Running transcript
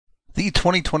The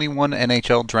 2021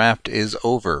 NHL draft is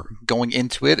over. Going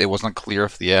into it, it wasn't clear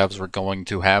if the Avs were going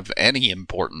to have any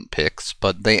important picks,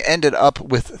 but they ended up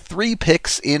with 3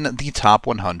 picks in the top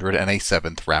 100 and a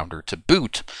 7th rounder to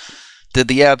boot. Did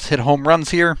the Avs hit home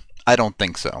runs here? I don't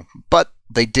think so, but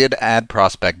they did add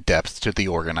prospect depth to the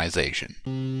organization.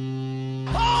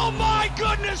 Oh my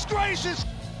goodness gracious!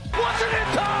 Wasn't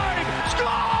it time?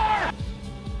 Score!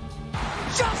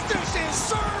 Justice is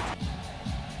served!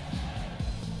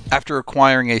 After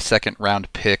acquiring a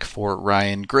second-round pick for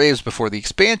Ryan Graves before the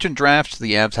expansion draft,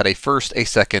 the Avs had a first, a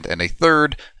second, and a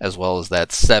third, as well as that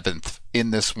 7th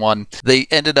in this one. They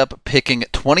ended up picking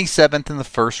 27th in the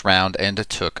first round and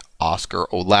took Oscar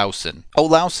Olausson.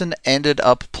 Olausson ended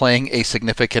up playing a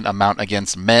significant amount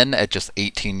against men at just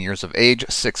 18 years of age,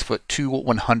 6'2",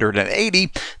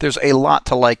 180. There's a lot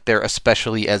to like there,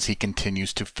 especially as he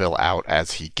continues to fill out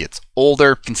as he gets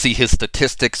older. You can see his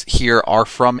statistics here are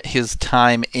from his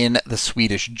time in the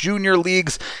Swedish junior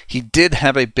leagues. He did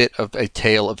have a bit of a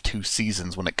tale of 2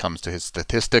 seasons when it comes to his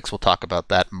statistics. We'll talk about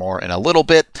that more in a little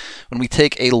bit. When we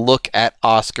take a look at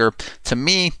Oscar, to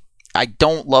me, I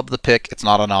don't love the pick. It's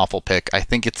not an awful pick. I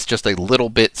think it's just a little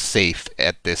bit safe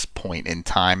at this point in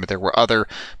time. There were other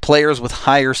players with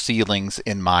higher ceilings,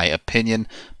 in my opinion.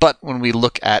 But when we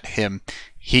look at him,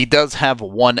 he does have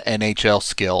one NHL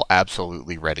skill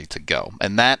absolutely ready to go,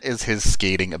 and that is his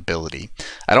skating ability.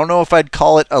 I don't know if I'd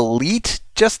call it elite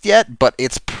just yet, but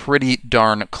it's pretty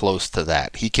darn close to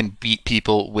that. He can beat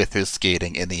people with his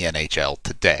skating in the NHL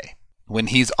today. When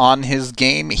he's on his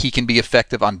game, he can be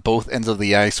effective on both ends of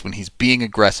the ice when he's being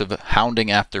aggressive,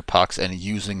 hounding after pucks, and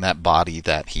using that body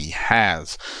that he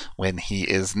has. When he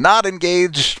is not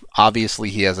engaged, obviously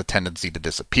he has a tendency to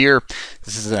disappear.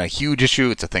 This isn't a huge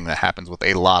issue. It's a thing that happens with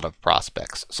a lot of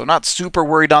prospects. So not super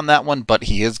worried on that one, but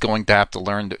he is going to have to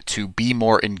learn to be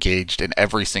more engaged in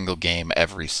every single game,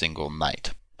 every single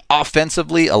night.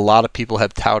 Offensively, a lot of people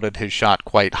have touted his shot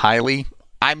quite highly.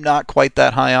 I'm not quite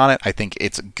that high on it. I think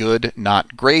it's good,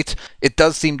 not great. It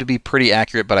does seem to be pretty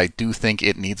accurate, but I do think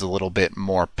it needs a little bit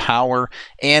more power,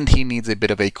 and he needs a bit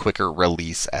of a quicker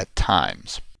release at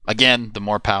times. Again, the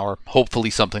more power, hopefully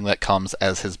something that comes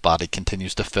as his body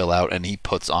continues to fill out and he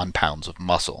puts on pounds of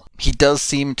muscle. He does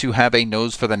seem to have a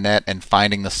nose for the net and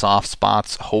finding the soft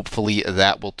spots. Hopefully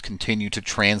that will continue to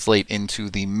translate into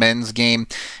the men's game,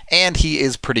 and he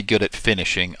is pretty good at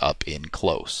finishing up in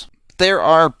close. There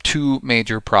are 2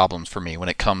 major problems for me when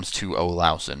it comes to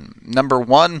Olausson. Number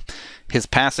 1, his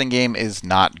passing game is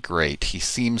not great. He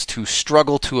seems to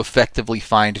struggle to effectively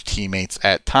find teammates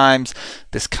at times.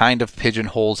 This kind of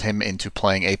pigeonholes him into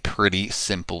playing a pretty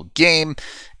simple game.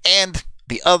 And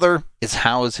the other is,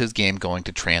 how is his game going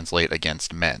to translate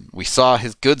against men? We saw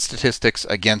his good statistics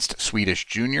against Swedish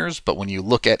juniors, but when you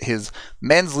look at his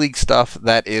men's league stuff,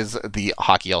 that is the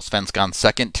Hockeyallsvenskan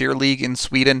 2nd tier league in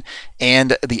Sweden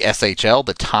and the SHL,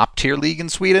 the top tier league in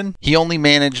Sweden, he only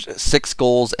managed 6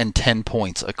 goals and 10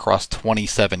 points across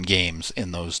 27 games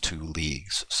in those 2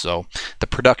 leagues. So the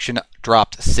production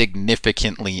dropped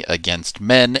significantly against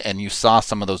men, and you saw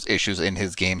some of those issues in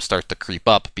his game start to creep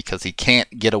up because he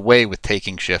can't get away with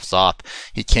taking shifts off.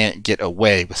 He can't get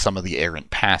away with some of the errant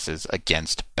passes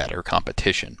against better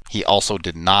competition. He also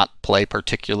did not play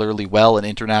particularly well in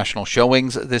international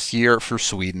showings this year for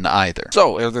Sweden either.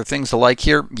 So, are there things to like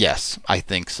here? Yes, I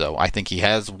think so. I think he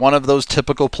has one of those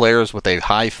typical players with a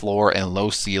high floor and low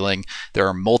ceiling. There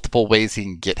are multiple ways he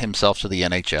can get himself to the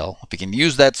NHL. If he can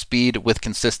use that speed with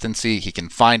consistency, he can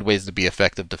find ways to be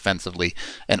effective defensively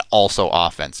and also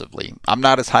offensively. I'm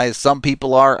not as high as some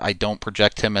people are. I don't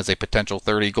project him as a potential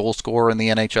 30-goal scorer in the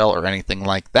NHL or anything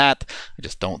like that. I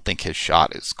just don't think his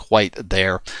shot is quite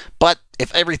there. But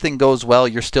if everything goes well,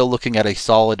 you're still looking at a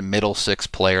solid middle 6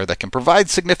 player that can provide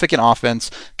significant offense,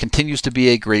 continues to be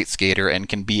a great skater, and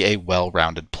can be a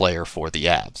well-rounded player for the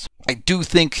Avs. I do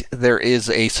think there is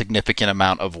a significant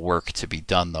amount of work to be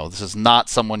done, though. This is not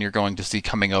someone you're going to see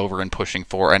coming over and pushing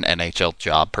for an NHL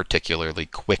job particularly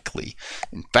quickly.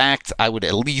 In fact, I would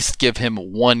at least give him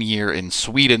 1 year in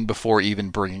Sweden before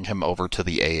even bringing him over to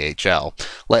the AHL.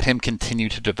 Let him continue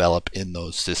to develop in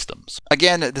those systems.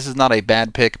 Again, this is not a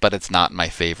bad pick, but it's not my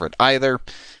favorite either.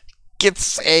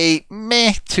 Gets a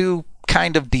meh to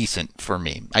kind of decent for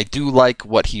me. I do like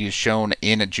what he's shown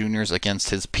in juniors against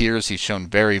his peers. He's shown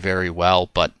very, very well,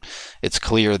 but it's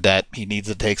clear that he needs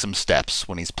to take some steps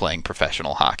when he's playing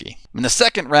professional hockey. In the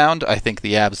 2nd round, I think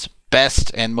the Avs'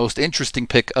 best and most interesting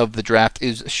pick of the draft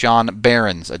is Sean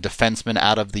Behrens, a defenseman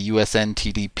out of the USN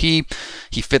TDP.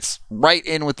 He fits right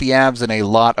in with the Avs in a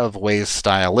lot of ways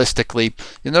stylistically.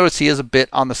 You'll notice he is a bit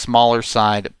on the smaller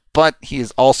side, but he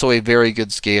is also a very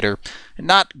good skater.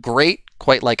 Not great,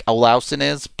 quite like Olausson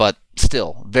is, but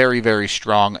still very, very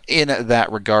strong in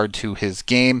that regard to his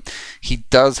game. He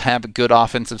does have good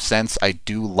offensive sense. I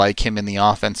do like him in the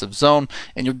offensive zone,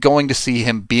 and you're going to see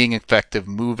him being effective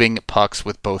moving pucks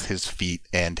with both his feet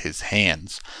and his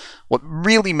hands. What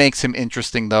really makes him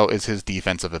interesting, though, is his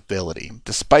defensive ability.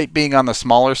 Despite being on the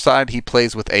smaller side, he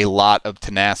plays with a lot of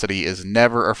tenacity, is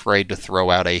never afraid to throw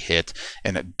out a hit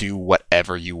and do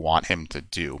whatever you want him to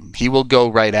do. He will go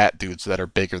right at dudes that are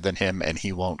bigger than him, and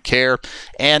he won't care.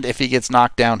 And if he gets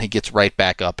knocked down, he gets right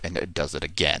back up and does it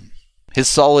again. His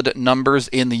solid numbers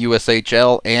in the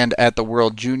USHL and at the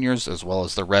World Juniors, as well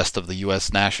as the rest of the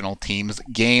U.S. national team's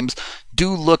games,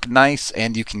 do look nice,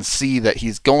 and you can see that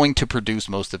he's going to produce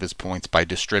most of his points by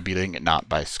distributing, not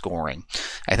by scoring.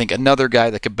 I think another guy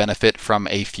that could benefit from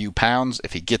a few pounds,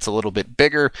 if he gets a little bit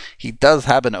bigger, he does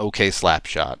have an okay slap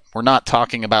shot. We're not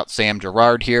talking about Sam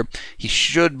Girard here. He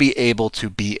should be able to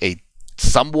be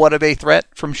somewhat of a threat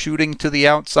from shooting to the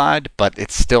outside, but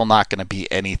it's still not going to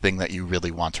be anything that you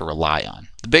really want to rely on.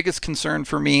 The biggest concern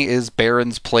for me is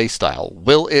Behrens' playstyle.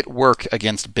 Will it work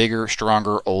against bigger,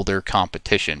 stronger, older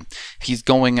competition? If he's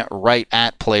going right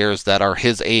at players that are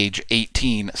his age,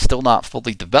 18, still not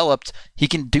fully developed, he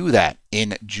can do that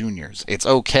in juniors. It's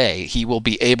okay. He will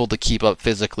be able to keep up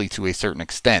physically to a certain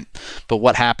extent. But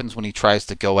what happens when he tries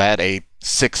to go at a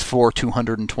 6'4",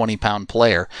 220-pound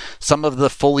player? Some of the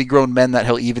fully grown men that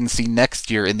he'll even see next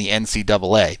year in the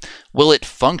NCAA. Will it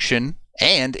function?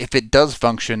 And if it does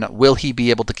function, will he be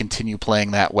able to continue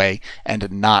playing that way and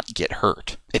not get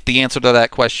hurt? If the answer to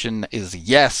that question is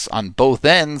yes on both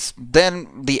ends,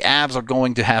 then the Avs are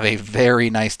going to have a very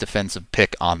nice defensive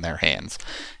pick on their hands.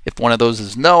 If one of those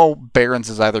is no, Behrens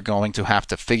is either going to have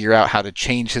to figure out how to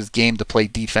change his game to play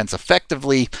defense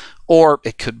effectively, or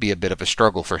it could be a bit of a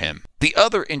struggle for him. The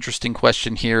other interesting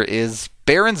question here is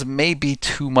Behrens may be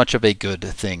too much of a good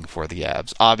thing for the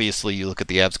Avs. Obviously, you look at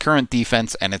the Avs' current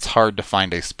defense, and it's hard to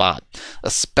find a spot,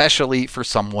 especially for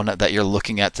someone that you're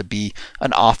looking at to be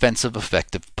an offensive,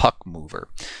 effective puck mover.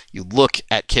 You look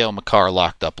at Cale Makar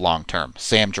locked up long-term,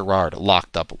 Sam Girard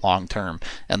locked up long-term,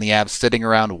 and the Avs sitting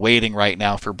around waiting right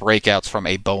now for breakouts from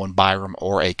a Bowen Byram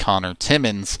or a Connor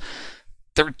Timmins.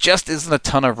 There just isn't a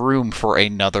ton of room for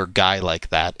another guy like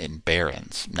that in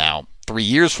Behrens. Now, 3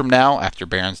 years from now, after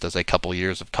Behrens does a couple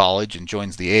years of college and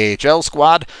joins the AHL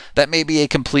squad, that may be a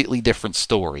completely different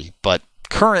story, but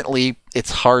currently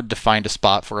it's hard to find a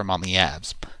spot for him on the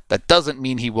Avs. That doesn't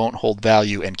mean he won't hold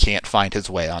value and can't find his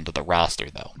way onto the roster,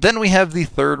 though. Then we have the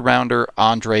third rounder,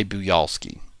 Andre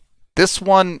Buyalski. This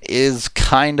one is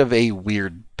kind of a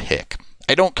weird pick.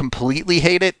 I don't completely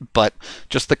hate it, but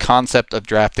just the concept of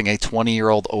drafting a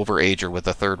 20-year-old overager with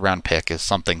a third-round pick is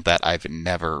something that I've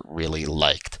never really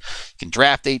liked. You can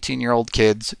draft 18-year-old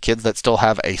kids that still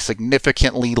have a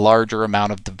significantly larger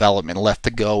amount of development left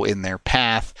to go in their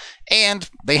path, and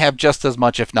they have just as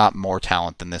much, if not more,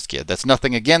 talent than this kid. That's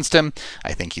nothing against him.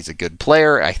 I think he's a good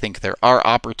player. I think there are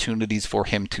opportunities for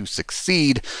him to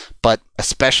succeed, but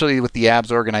especially with the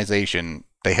Avs organization,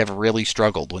 they have really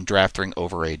struggled when drafting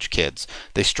overage kids.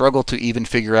 They struggle to even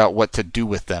figure out what to do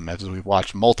with them, as we've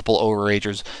watched multiple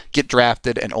overagers get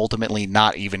drafted and ultimately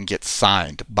not even get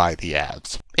signed by the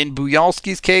Avs. In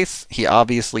Buyalski's case, he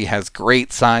obviously has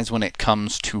great size when it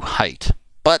comes to height,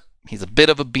 but he's a bit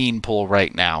of a beanpole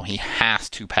right now. He has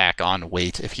to pack on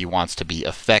weight if he wants to be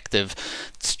effective.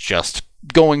 It's just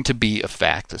going to be a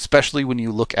fact, especially when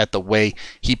you look at the way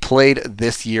he played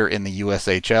this year in the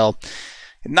USHL.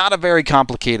 Not a very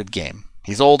complicated game.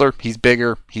 He's older, he's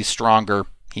bigger, he's stronger.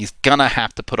 He's gonna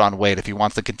have to put on weight if he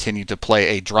wants to continue to play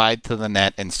a drive to the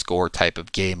net and score type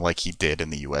of game like he did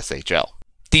in the USHL.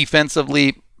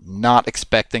 Defensively, not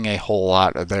expecting a whole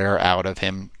lot there out of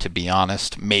him, to be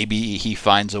honest. Maybe he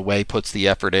finds a way, puts the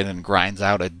effort in, and grinds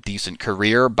out a decent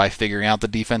career by figuring out the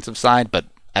defensive side, but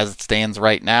as it stands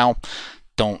right now,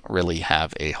 don't really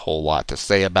have a whole lot to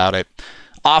say about it.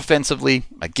 Offensively,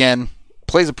 again,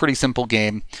 plays a pretty simple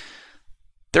game.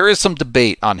 There is some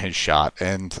debate on his shot,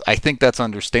 and I think that's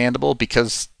understandable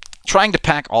because trying to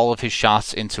pack all of his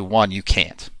shots into one, you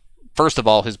can't. First of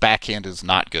all, his backhand is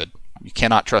not good. You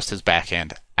cannot trust his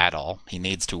backhand at all. He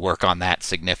needs to work on that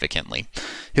significantly.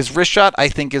 His wrist shot, I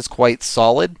think, is quite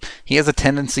solid. He has a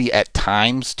tendency at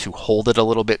times to hold it a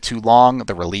little bit too long.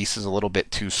 The release is a little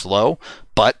bit too slow,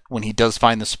 but when he does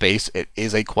find the space, it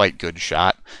is a quite good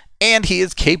shot. And he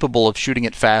is capable of shooting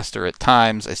it faster at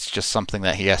times. It's just something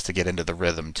that he has to get into the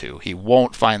rhythm to. He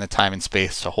won't find the time and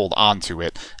space to hold on to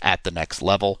it at the next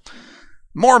level.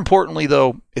 More importantly,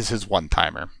 though, is his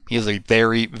one-timer. He is a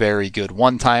very, very good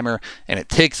one-timer, and it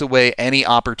takes away any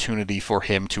opportunity for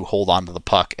him to hold onto the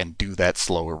puck and do that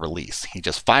slower release. He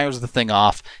just fires the thing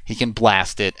off, he can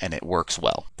blast it, and it works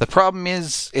well. The problem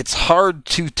is, it's hard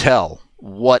to tell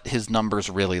what his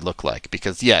numbers really look like,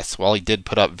 because yes, while he did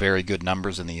put up very good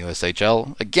numbers in the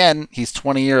USHL, again, he's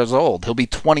 20 years old. He'll be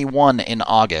 21 in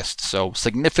August, so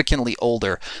significantly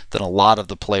older than a lot of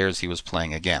the players he was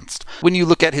playing against. When you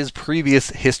look at his previous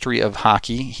history of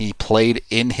hockey, he played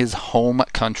in his home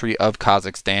country of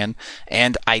Kazakhstan,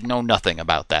 and I know nothing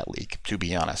about that league, to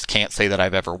be honest. Can't say that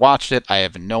I've ever watched it. I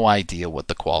have no idea what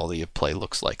the quality of play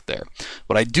looks like there.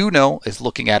 What I do know is,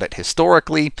 looking at it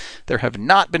historically, there have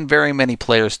not been very many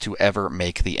players to ever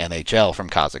make the NHL from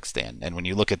Kazakhstan. And when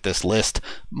you look at this list,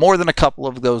 more than a couple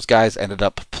of those guys ended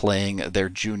up playing their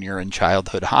junior and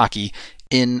childhood hockey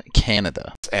in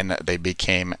Canada, and they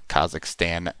became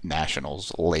Kazakhstan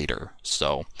nationals later.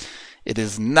 So it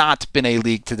has not been a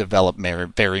league to develop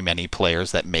very many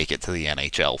players that make it to the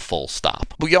NHL, full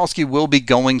stop. Buyalski will be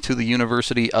going to the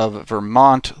University of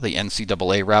Vermont, the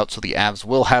NCAA route, so the Avs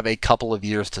will have a couple of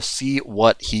years to see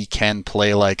what he can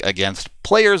play like against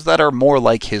players that are more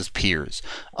like his peers,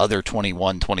 other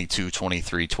 21, 22,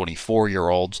 23,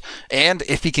 24-year-olds. And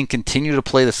if he can continue to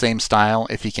play the same style,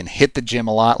 if he can hit the gym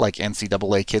a lot like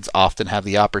NCAA kids often have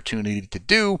the opportunity to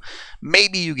do,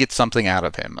 maybe you get something out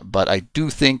of him. But I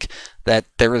do think that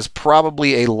there is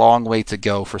probably a long way to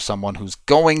go for someone who's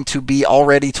going to be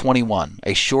already 21.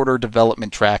 A shorter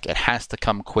development track, it has to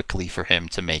come quickly for him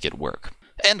to make it work.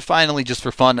 And finally, just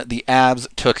for fun, the Avs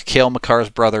took Cale Makar's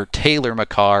brother, Taylor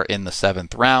Makar, in the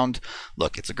 7th round.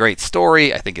 Look, it's a great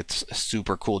story. I think it's a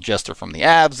super cool gesture from the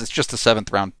Avs. It's just a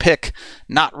 7th round pick.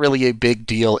 Not really a big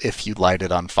deal if you light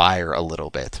it on fire a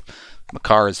little bit.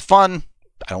 Makar is fun.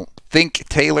 I don't think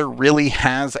Taylor really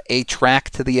has a track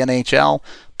to the NHL,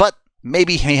 but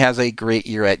maybe he has a great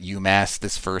year at UMass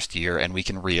this first year, and we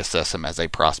can reassess him as a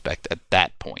prospect at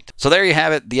that point. So there you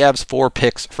have it, the Avs' 4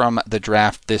 picks from the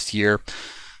draft this year.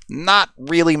 Not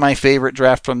really my favorite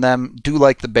draft from them. Do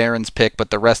like the Behrens pick, but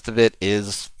the rest of it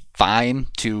is fine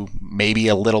to maybe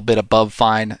a little bit above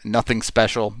fine. Nothing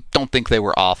special. Don't think they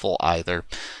were awful either.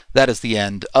 That is the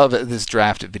end of this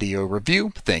draft video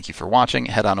review. Thank you for watching.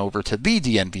 Head on over to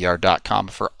thednvr.com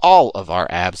for all of our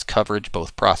Avs coverage,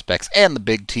 both prospects and the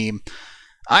big team.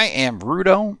 I am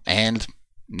Rudo, and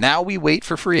now we wait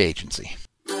for free agency.